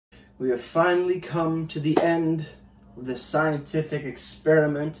we have finally come to the end of the scientific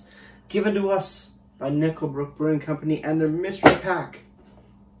experiment given to us by Brook Brewing Company and their Mystery Pack,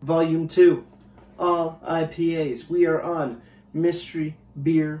 Volume 2, all IPAs. We are on Mystery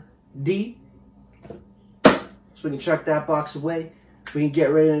Beer D. So we can check that box away. We can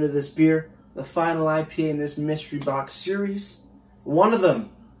get right into this beer, the final IPA in this mystery box series. One of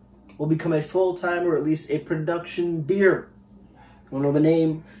them will become a full-time or at least a production beer. We'll know the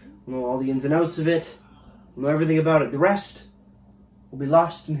name, we'll know all the ins and outs of it, we'll know everything about it. The rest will be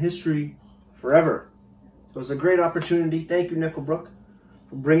lost in history forever. So it's a great opportunity. Thank you, Brook,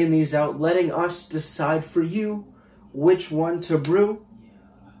 for bringing these out, letting us decide for you which one to brew.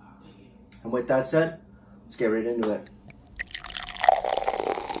 And with that said, let's get right into it.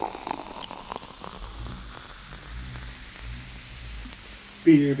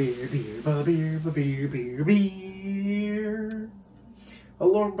 Beer, beer, beer, beer, beer, beer, beer.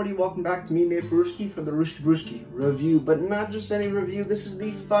 Hello everybody, welcome back to me, Brewski, for the Brewski review. But not just any review, this is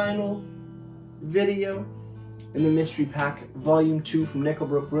the final video in the Mystery Pack, Volume 2 from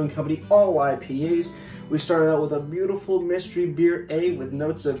Brook Brewing Company, all IPAs. We started out with a beautiful Mystery Beer A with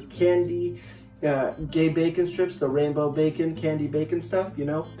notes of candy, gay bacon strips, the rainbow bacon, candy bacon stuff, you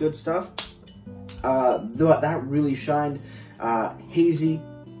know, good stuff. That really shined. Hazy,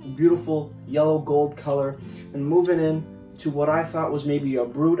 beautiful yellow gold color. And moving in to what I thought was maybe a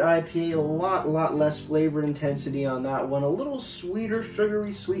brewed IPA, a lot less flavor intensity on that one, a little sweeter,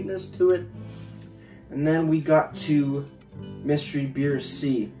 sugary sweetness to it. And then we got to Mystery Beer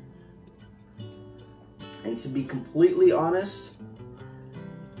C. And to be completely honest,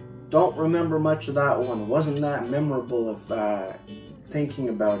 don't remember much of that one. Wasn't that memorable of thinking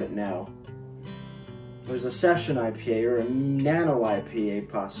about it now. It was a session IPA or a nano IPA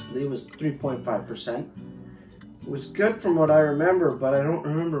possibly. It was 3.5%. It was good from what I remember, but I don't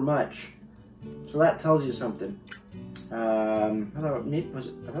remember much. So that tells you something. I thought it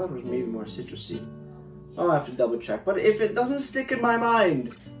was maybe more citrusy. I'll have to double check. But if it doesn't stick in my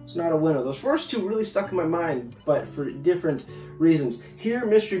mind, it's not a winner. Those first two really stuck in my mind, but for different reasons. Here,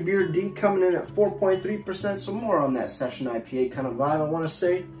 Mystery Beer D coming in at 4.3%, so more on that session IPA kind of vibe, I want to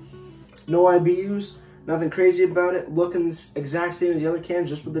say. No IBUs. Nothing crazy about it. Looking the exact same as the other can,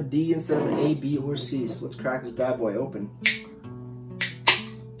 just with a D instead of an A, B, or C. So let's crack this bad boy open.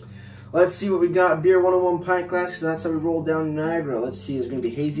 Let's see what we got. Beer 101 pint glass, because that's how we roll down Niagara. Let's see, is it going to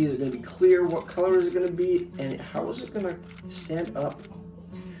be hazy? Is it going to be clear? What color is it going to be? And how is it going to stand up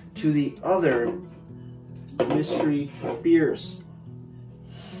to the other mystery beers?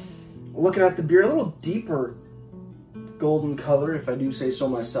 Looking at the beer, a little deeper golden color, if I do say so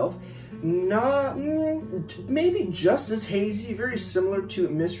myself. Not, maybe just as hazy, very similar to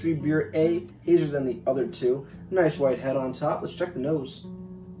Mystery Beer A, hazier than the other two. Nice white head on top. Let's check the nose.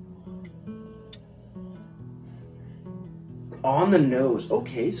 On the nose,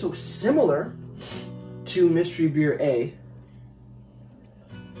 okay, so similar to Mystery Beer A,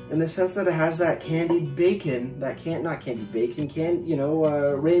 in the sense that it has that candied bacon,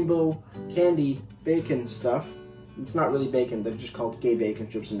 rainbow candy bacon stuff. It's not really bacon, they're just called gay bacon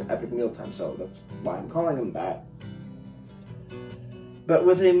strips in the Epic Mealtime, so that's why I'm calling them that. But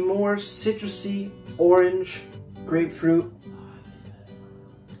with a more citrusy, orange, grapefruit,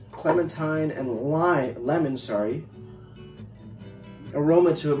 clementine, and lemon,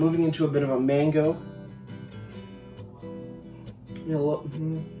 aroma to it, moving into a bit of a mango. You know,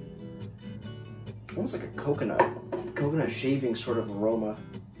 almost like a coconut shaving sort of aroma.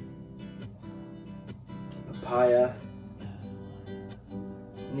 Papaya,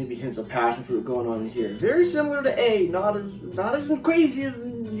 maybe hints of passion fruit going on in here. Very similar to A, not as crazy as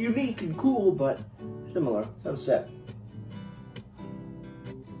unique and cool, but similar. Let's have a sip.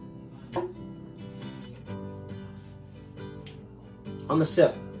 On the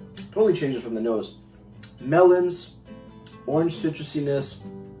sip, totally changes from the nose. Melons, orange citrusiness, a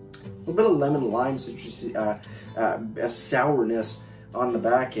little bit of lemon lime citrusy, sourness on the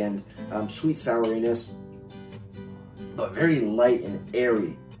back end, sweet souriness. But very light and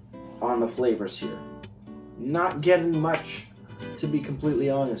airy on the flavors here. Not getting much, to be completely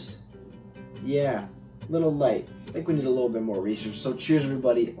honest. Yeah, a little light. I think we need a little bit more research. So cheers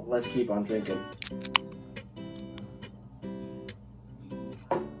everybody, let's keep on drinking.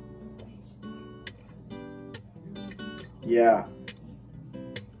 Yeah.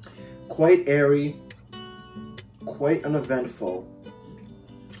 Quite airy, quite uneventful.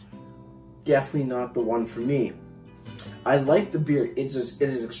 Definitely not the one for me. I like the beer. It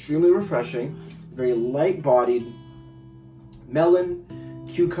is extremely refreshing, very light-bodied, melon,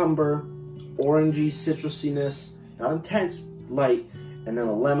 cucumber, orangey citrusiness, not intense, light, and then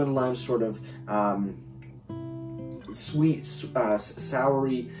a lemon lime sort of sweet,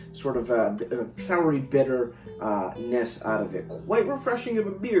 soury, sort of soury bitterness out of it. Quite refreshing of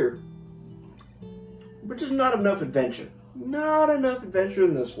a beer, but just not enough adventure. Not enough adventure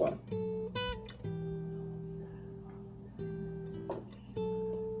in this one.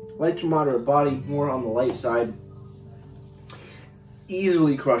 Light to moderate body, more on the light side.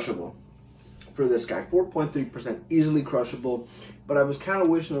 Easily crushable for this guy. 4.3% easily crushable, but I was kind of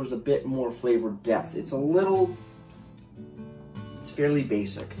wishing there was a bit more flavor depth. It's fairly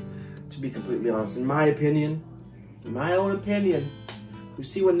basic, to be completely honest. In my opinion, in my own opinion, we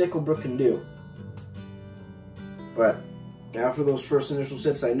see what Nickelbrook can do. But after those first initial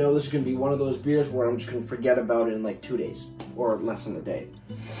sips, I know this is going to be one of those beers where I'm just going to forget about it in like 2 days or less than a day.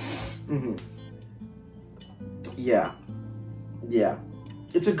 Yeah.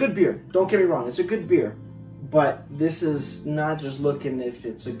 It's a good beer. Don't get me wrong. It's a good beer. But this is not just looking if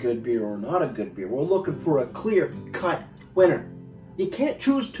it's a good beer or not a good beer. We're looking for a clear-cut winner. You can't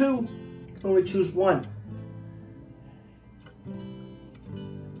choose two. You can only choose one.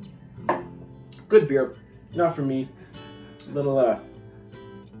 Good beer. Not for me. Little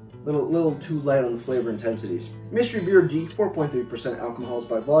too light on the flavor intensities. Mystery Beer D, 4.3% alcohols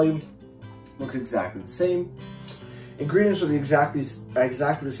by volume. Looks exactly the same. Ingredients are exactly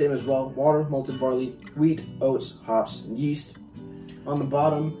the same as well. Water, malted barley, wheat, oats, hops, and yeast. On the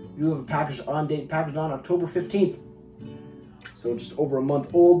bottom, you have a package on date, packaged on October 15th. So just over a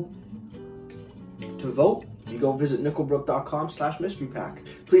month old. To vote, you go visit nickelbrook.com/mysterypack.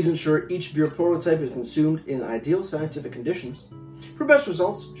 Please ensure each beer prototype is consumed in ideal scientific conditions. For best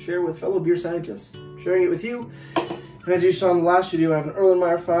results, share with fellow beer scientists. Sharing it with you. And as you saw in the last video, I have an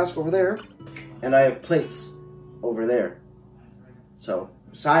Erlenmeyer flask over there, and I have plates over there. So,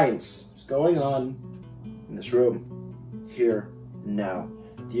 science is going on in this room, here, now,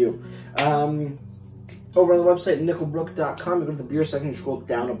 with you. Over on the website, nickelbrook.com, you go to the beer section, you scroll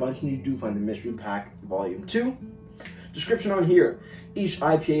down a bunch, and you do find the Mystery Pack Volume 2. Description on here. Each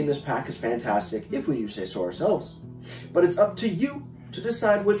IPA in this pack is fantastic, if we do say so ourselves. But it's up to you to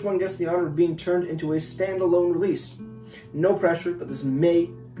decide which one gets the honor of being turned into a standalone release. No pressure, but this may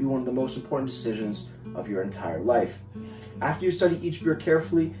be one of the most important decisions of your entire life. After you study each beer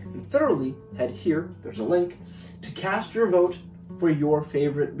carefully and thoroughly, head here, there's a link, to cast your vote for your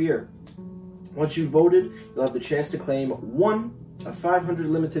favorite beer. Once you've voted, you'll have the chance to claim one of 500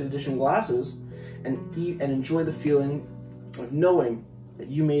 limited edition glasses and enjoy the feeling of knowing that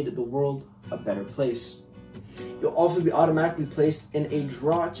you made the world a better place. You'll also be automatically placed in a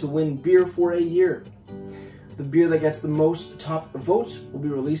draw to win beer for a year. The beer that gets the most top votes will be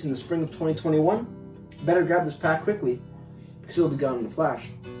released in the spring of 2021. Better grab this pack quickly, because it'll be gone in a flash.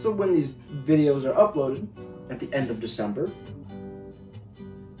 So when these videos are uploaded at the end of December,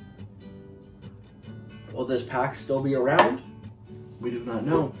 will this pack still be around? We do not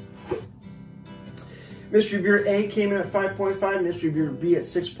know. Mystery Beer A came in at 5.5, Mystery Beer B at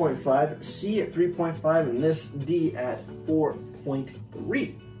 6.5, C at 3.5, and this D at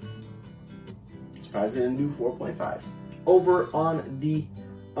 4.3. Surprised they didn't do 4.5. Over on the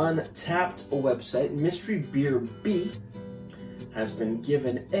Untapped website, Mystery Beer B has been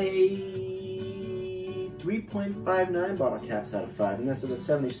given a 3.59 bottle caps out of 5, and that's at a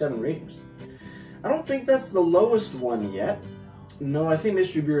 77 ratings. I don't think that's the lowest one yet. No, I think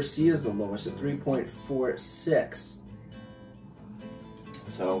Mystery Beer C is the lowest at 3.46.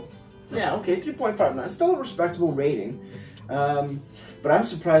 So, yeah, okay, 3.59. Still a respectable rating. But I'm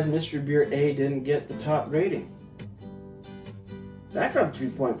surprised Mystery Beer A didn't get the top rating. That got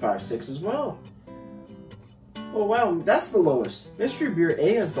 3.56 as well. Oh, wow, that's the lowest. Mystery Beer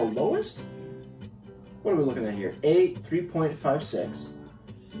A is the lowest? What are we looking at here? A, 3.56.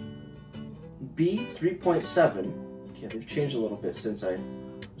 B, 3.7. Okay, they've changed a little bit since I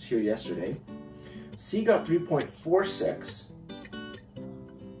was here yesterday. C got 3.46.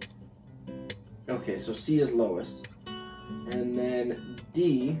 Okay, so C is lowest. And then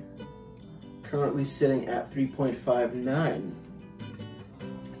D, currently sitting at 3.59.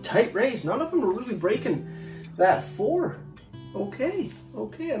 Tight race. None of them are really breaking that 4. Okay,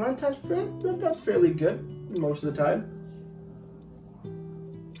 and Untapped, that's fairly good most of the time.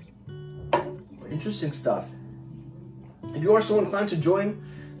 Interesting stuff. If you are so inclined to join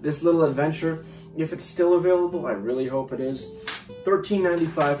this little adventure, if it's still available, I really hope it is.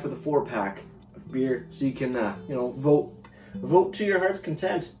 $13.95 for the 4-pack of beer, so you can, vote to your heart's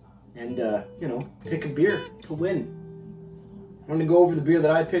content, and pick a beer to win. I'm going to go over the beer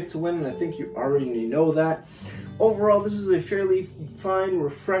that I picked to win, and I think you already know that. Overall, this is a fairly fine,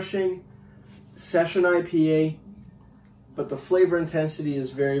 refreshing session IPA. but the flavor intensity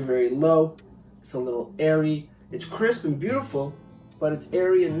is very, very low. It's a little airy. It's crisp and beautiful, but it's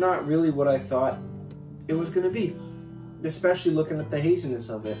airy and not really what I thought it was going to be, especially looking at the haziness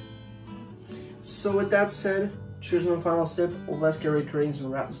of it. So with that said, cheers on the final sip. Let's get ready to ratings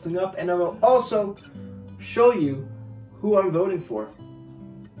and wrap this thing up, and I will also show you who I'm voting for.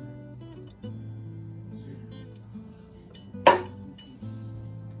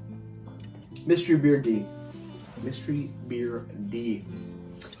 Mystery Beer D. Mystery Beer D.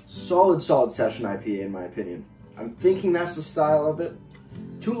 Solid session IPA in my opinion. I'm thinking that's the style of it.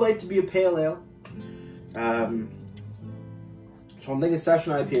 It's too light to be a pale ale. So I'm thinking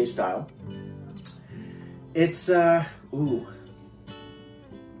session IPA style. It's, ooh.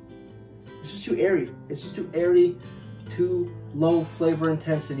 It's just too airy. It's just too airy, too low flavor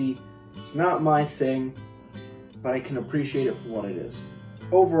intensity. It's not my thing, but I can appreciate it for what it is.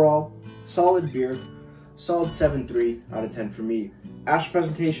 Overall, solid beer. Solid 7.3 out of 10 for me. After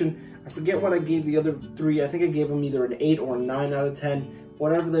presentation, I forget what I gave the other three. I think I gave them either an 8 or a 9 out of 10.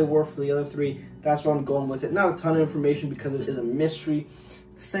 Whatever they were for the other three, that's what I'm going with it. Not a ton of information because it is a mystery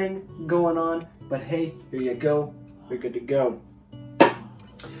thing going on. But hey, here you go. You're good to go.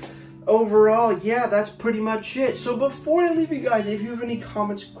 Overall, yeah, that's pretty much it. So before I leave you guys, if you have any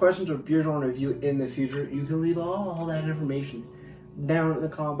comments, questions, or beers you want to review in the future, you can leave all that information down in the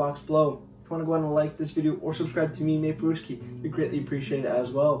comment box below. If you want to go ahead and like this video or subscribe to me, Mate Brewski, we greatly appreciate it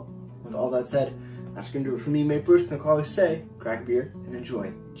as well. With all that said, that's going to do it for me, Mate Brewski. Like I always say, crack a beer and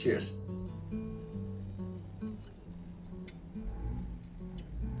enjoy. Cheers.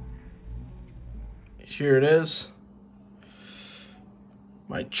 Here it is.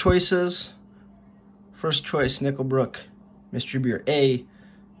 My choices. First choice, Brook. Mystery Beer A,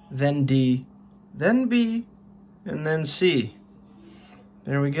 then D, then B, and then C.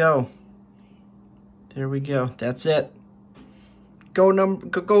 There we go. There we go. That's it. Go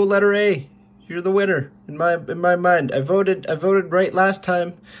letter A. You're the winner in my mind. I voted right last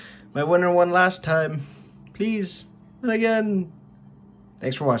time. My winner won last time. Please, and again.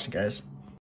 Thanks for watching, guys.